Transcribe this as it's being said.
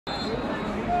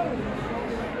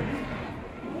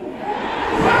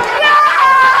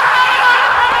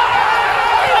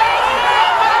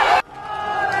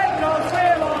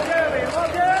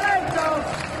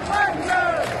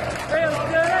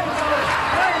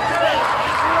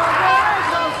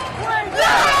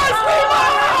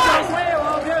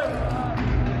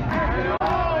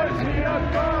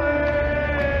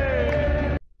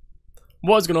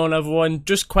What's going on, everyone?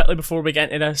 Just quickly before we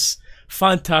get into this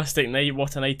fantastic night,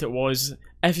 what a night it was.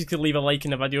 If you could leave a like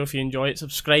in the video if you enjoy it,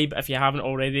 subscribe if you haven't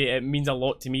already, it means a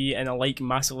lot to me and a like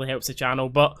massively helps the channel.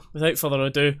 But without further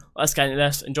ado, let's get into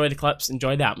this, enjoy the clips,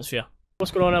 enjoy the atmosphere.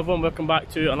 What's going on, everyone? Welcome back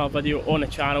to another video on the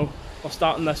channel. We're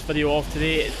starting this video off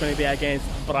today, it's going to be against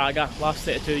Braga, last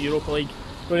set of two Europa League.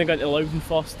 We're going to go into Loudon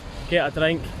first, get a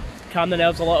drink, calm the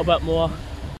nerves a little bit more.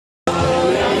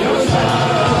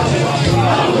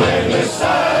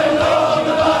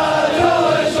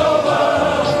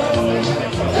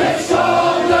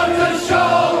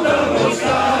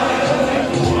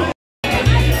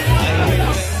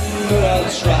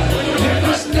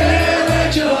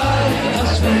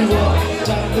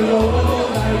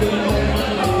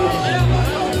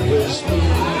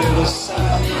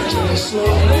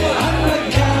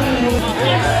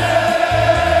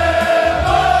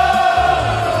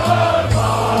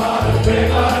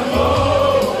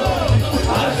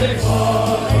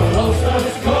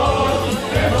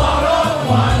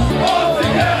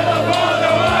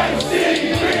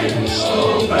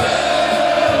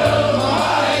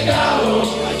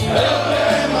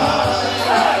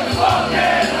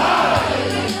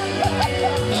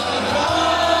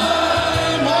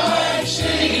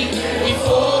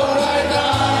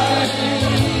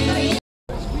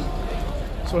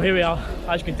 So here we are,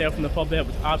 as you can tell from the pub there, it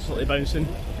was absolutely bouncing.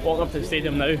 Walking up to the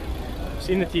stadium now,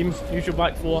 seeing the team, usual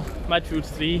back four, midfield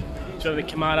three, so with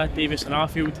Kamara, Davis and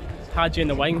Arfield, Hadji in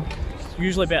the wing. It's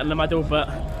usually better in the middle, but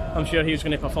I'm sure he's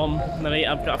going to perform tonight.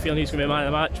 I've got a feeling he's going to be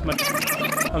man of the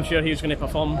match. I'm sure he's going to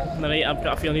perform tonight. I've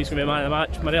got a feeling he's going to be man of the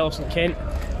match. Morelos and Kent,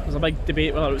 there's a big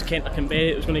debate whether it was Kent or Kembe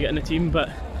that was going to get in the team, but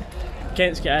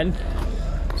Kent's get in.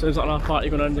 Sounds like another party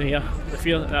going on in here. The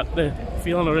feeling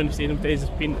around the stadium today has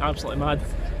been absolutely mad.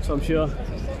 So I'm sure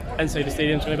inside the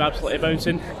stadium is going to be absolutely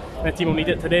bouncing. And the team will need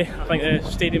it today. I think the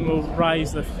stadium will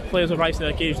rise, the players will rise to the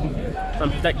occasion. I'm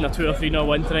predicting a 2 or 3-0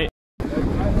 win tonight. Pitch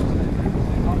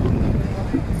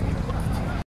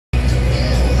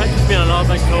has been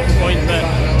another big talking point, but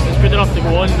it's good enough to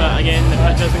go on. But again, the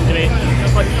pitch isn't great.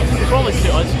 But it's probably suit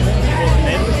us more than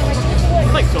them. I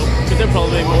think so, because they're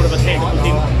probably more of a technical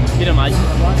team, you'd imagine.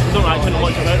 We don't actually know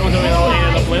much about them, don't really know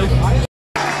any of the players.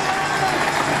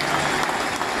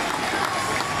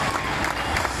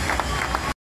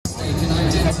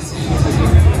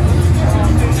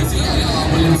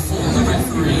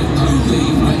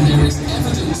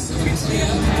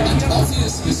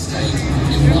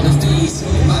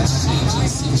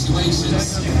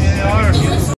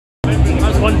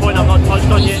 That's one point I've not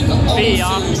touched on yet.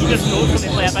 VAR, he just knows when they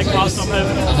play a big part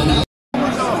somehow.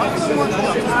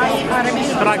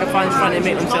 Braga fans trying to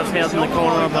make themselves heard in the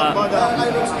corner, but I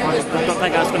don't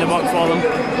think that's going to work for them.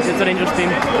 It's a Rangers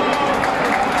team.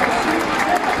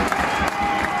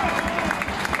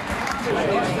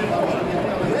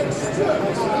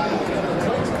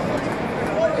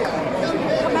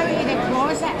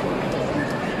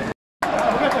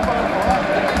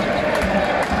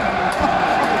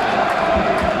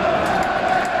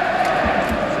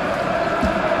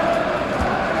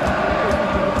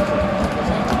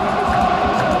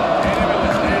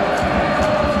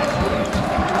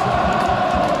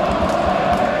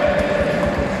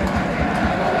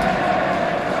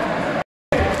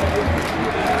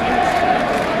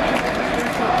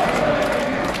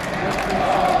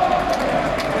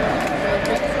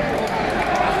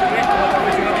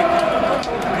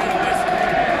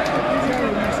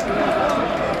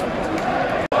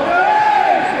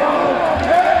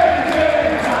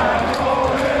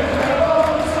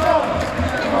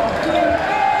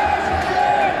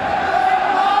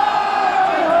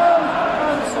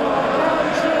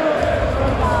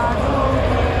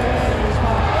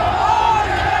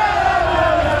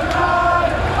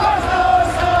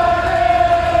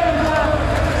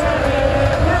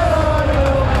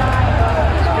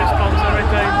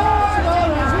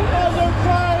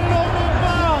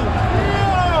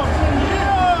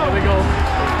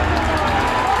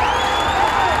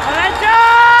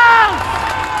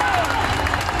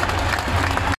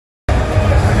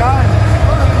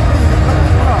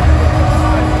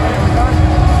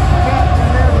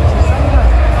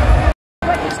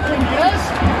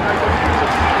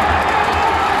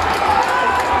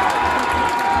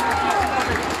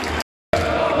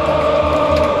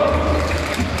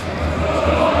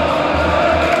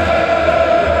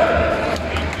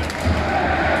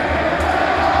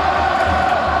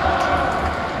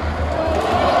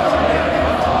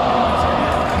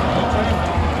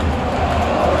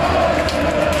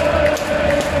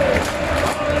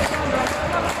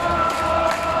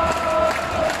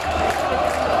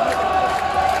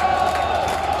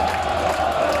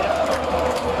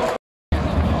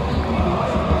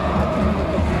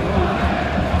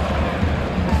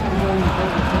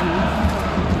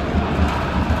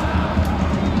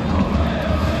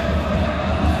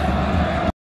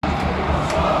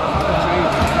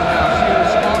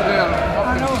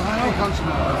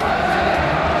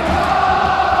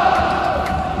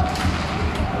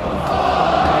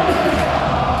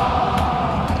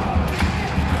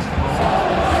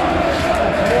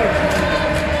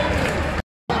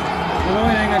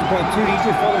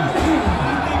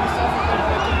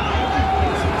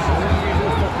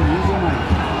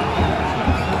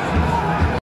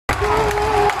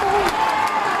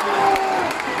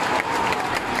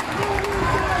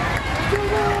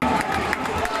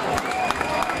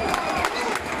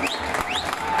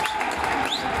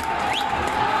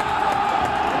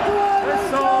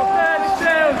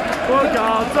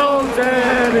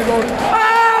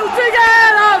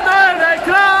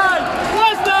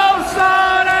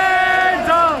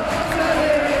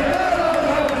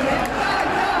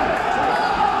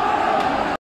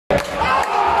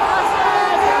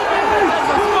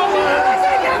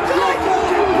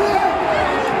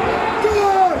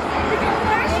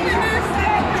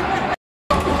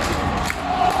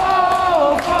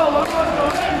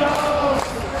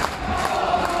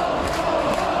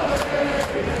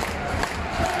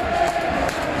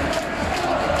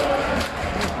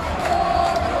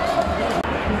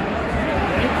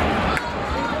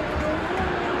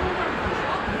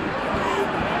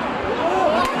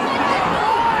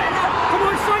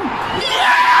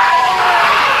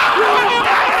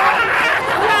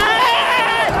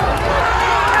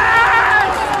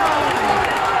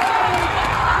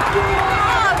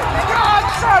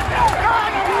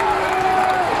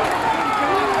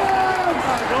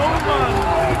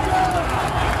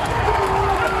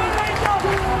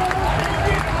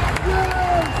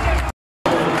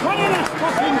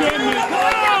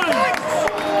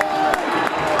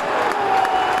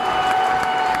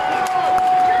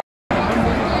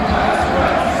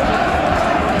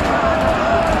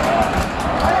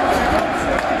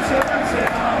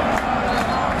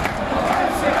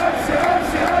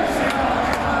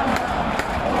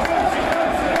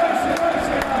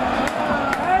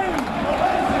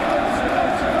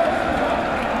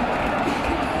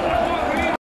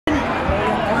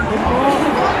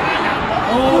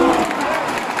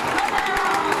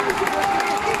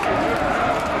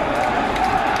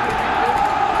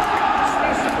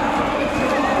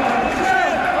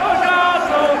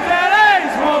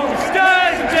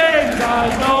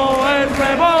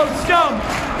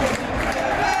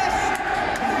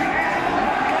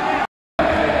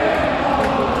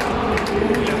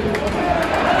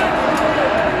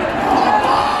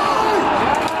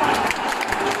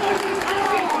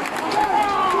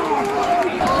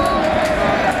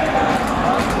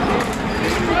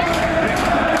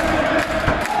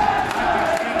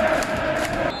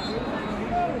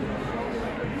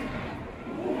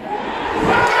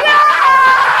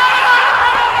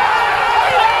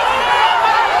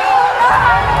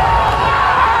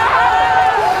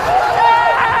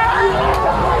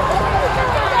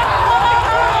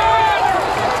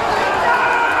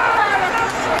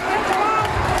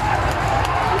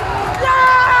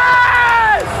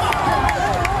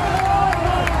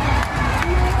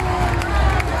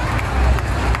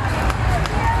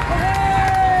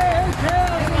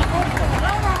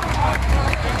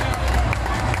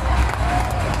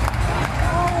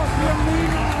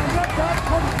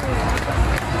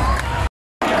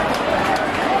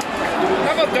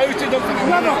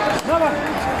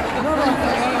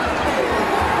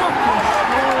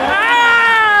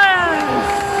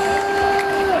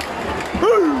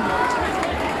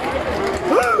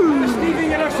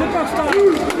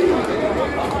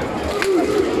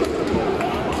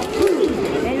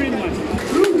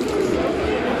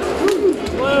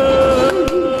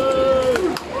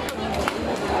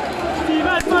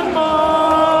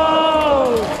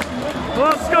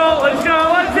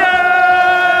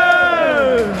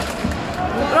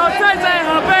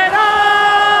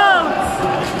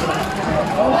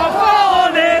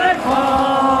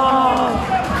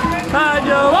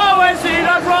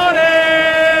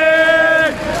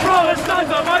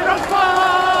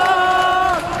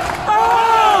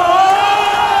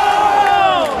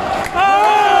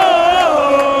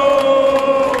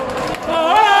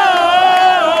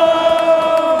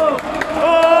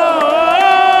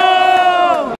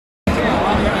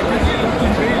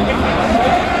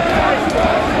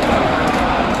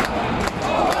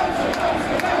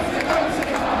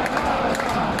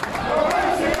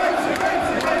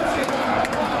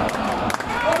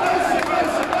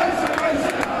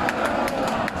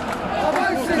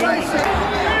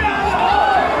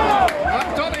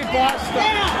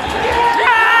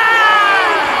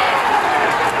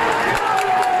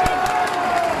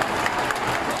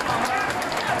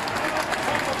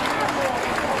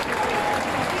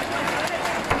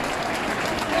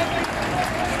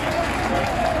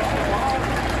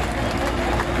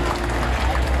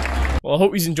 Well, I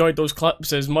hope you enjoyed those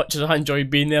clips as much as I enjoyed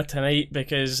being there tonight,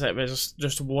 because it was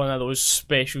just one of those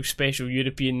special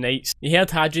European nights. You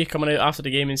heard Hadji coming out after the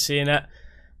game and saying it.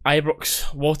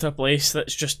 Ibrox, what a place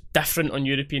that's just different on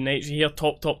European nights. You hear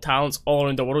top talents all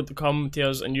around the world to come to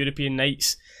us on European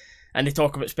nights, and they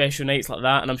talk about special nights like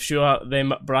that, and I'm sure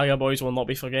them Braga boys will not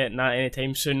be forgetting that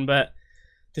anytime soon. But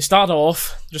to start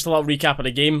off, just a little recap of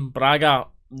the game. Braga,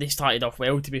 they started off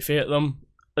well, to be fair to them.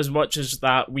 As much as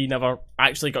that we never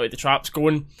actually got the traps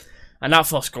going. And that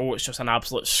first goal was just an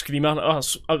absolute screamer.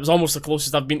 It was almost the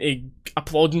closest I've been to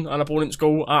applauding an opponent's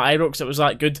goal at Ibrox. It was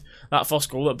that good, that first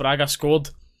goal that Braga scored.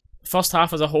 First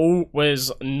half as a whole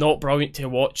was not brilliant to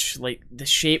watch. Like, the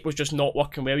shape was just not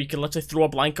working well. You could literally throw a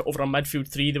blanket over a midfield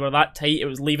three. They were that tight. It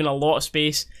was leaving a lot of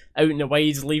space out in the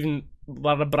wides, leaving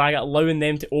Braga, allowing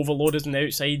them to overload us on the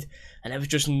outside, and it was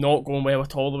just not going well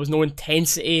at all. There was no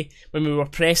intensity when we were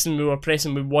pressing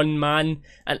with one man,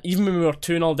 and even when we were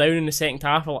 2-0 down in the second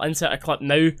half, I'll insert a clip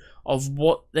now of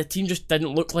what the team just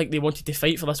didn't look like they wanted to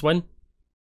fight for this win.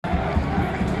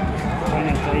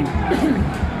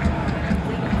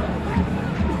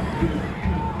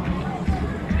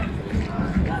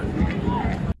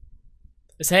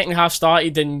 The second half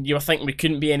started and you were thinking we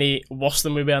couldn't be any worse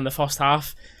than we were in the first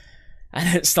half.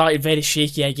 And it started very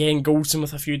shaky again. Goldson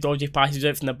with a few dodgy passes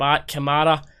out from the back.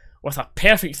 Kamara with a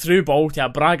perfect through ball to a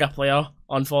Braga player,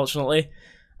 unfortunately.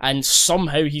 And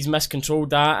somehow he's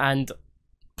miscontrolled that, and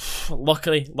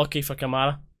lucky for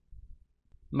Kamara.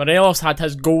 Morelos had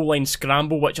his goal line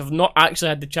scramble, which I've not actually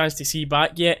had the chance to see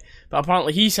back yet, but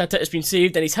apparently he's hit it, it's been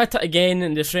saved, and he's hit it again,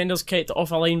 and the defender's kept it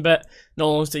off a line, but in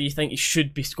all honesty, you think he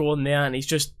should be scoring there, and he's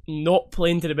just not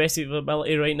playing to the best of his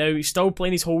ability right now. He's still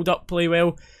playing his hold-up play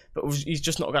well, but he's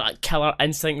just not got that killer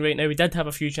instinct right now. He did have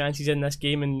a few chances in this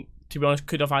game, and to be honest,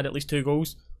 could have had at least 2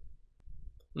 goals.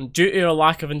 And due to our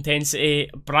lack of intensity,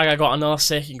 Braga got another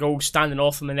second goal standing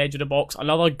off on the edge of the box.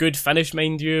 Another good finish,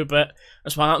 mind you, but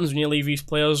that's what happens when you leave these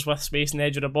players with space on the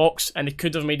edge of the box, and they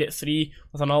could have made it 3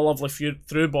 with another lovely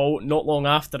through ball not long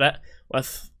after it,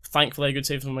 with thankfully a good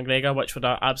save from McGregor, which would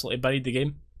have absolutely buried the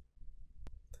game.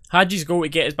 Hadji's goal to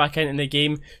get us back into the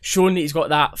game, showing that he's got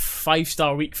that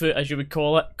 5-star weak foot, as you would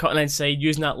call it, cutting inside,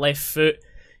 using that left foot,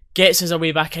 gets us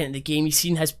away back into the game. You've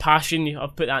seen his passion.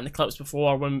 I've put that in the clips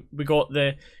before when we got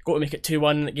to make it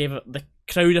 2-1. It gave the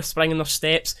crowd a spring in their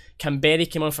steps. Canberry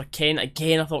came on for Kent.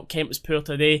 Again, I thought Kent was poor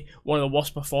today. One of the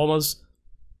worst performers.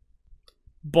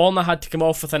 Borna had to come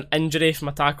off with an injury from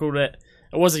a tackle that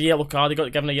it was a yellow card. He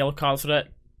got given a yellow card for it.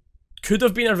 Could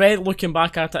have been a red looking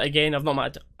back at it again. I've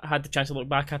not had the chance to look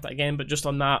back at it again, but just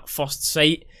on that first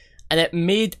sight. And it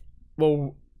made,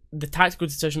 well, the tactical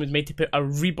decision was made to put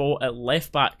Aribo at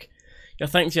left back. You're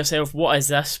thinking to yourself, what is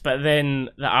this? But then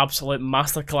the absolute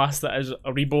masterclass that is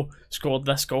Aribo scored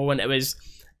this goal, and it was,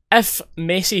 if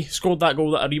Messi scored that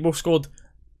goal that Aribo scored,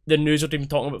 the news would have been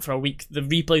talking about for a week. The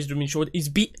replays would have been showed. He's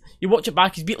beat, you watch it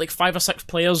back, he's beat like 5 or 6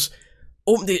 players.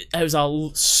 Opened it, it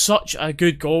was such a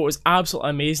good goal. It was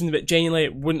absolutely amazing, but genuinely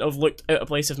it wouldn't have looked out of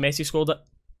place if Messi scored it.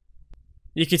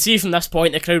 You could see from this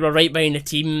point the crowd were right behind the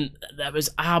team. That was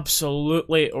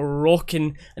absolutely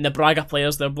rocking, and the Braga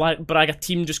players, the Braga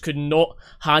team just could not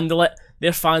handle it.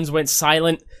 Their fans went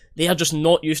silent. They are just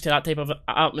not used to that type of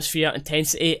atmosphere,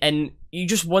 intensity, and you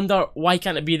just wonder why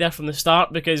can't it be there from the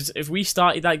start, because if we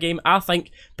started that game, I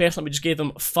think personally we just gave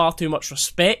them far too much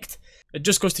respect. It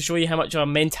just goes to show you how much of a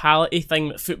mentality thing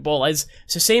that football is.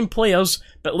 It's the same players,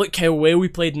 but look how well we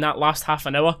played in that last half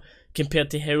an hour compared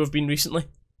to how we've been recently.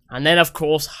 And then, of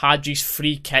course, Hadji's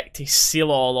free kick to seal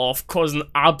it all off, causing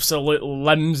absolute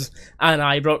limbs and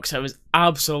Ibrox. It was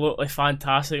absolutely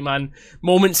fantastic, man.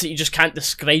 Moments that you just can't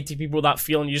describe to people, that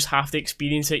feeling. You just have to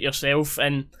experience it yourself,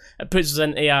 and it puts us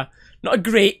into not a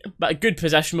great, but a good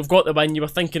position. We've got the win. You were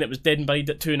thinking it was dead and buried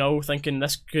at 2-0, thinking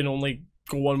this can only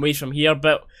go one way from here,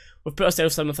 but we've put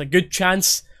ourselves in with a good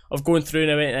chance of going through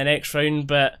now into the next round,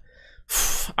 but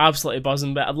absolutely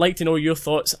buzzing. But I'd like to know your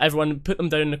thoughts. Everyone, put them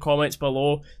down in the comments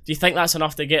below. Do you think that's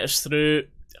enough to get us through?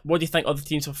 What do you think of the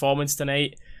team's performance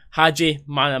tonight? Hadji,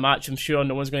 man of the match. I'm sure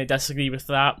no one's going to disagree with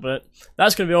that. But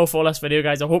that's going to be all for this video,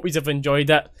 guys. I hope you have enjoyed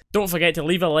it. Don't forget to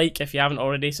leave a like if you haven't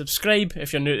already. Subscribe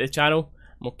if you're new to the channel.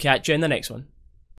 And we'll catch you in the next one.